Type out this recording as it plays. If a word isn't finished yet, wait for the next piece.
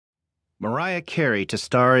Mariah Carey to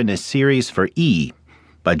star in a series for E!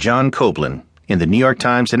 By John Koblin in the New York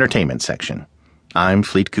Times Entertainment section. I'm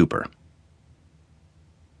Fleet Cooper.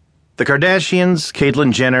 The Kardashians,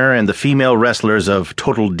 Caitlyn Jenner, and the female wrestlers of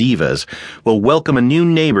Total Divas will welcome a new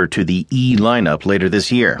neighbor to the E! Lineup later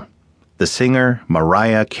this year, the singer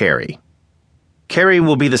Mariah Carey. Carey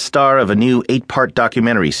will be the star of a new 8-part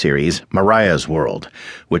documentary series, Mariah's World,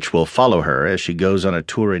 which will follow her as she goes on a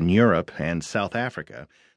tour in Europe and South Africa.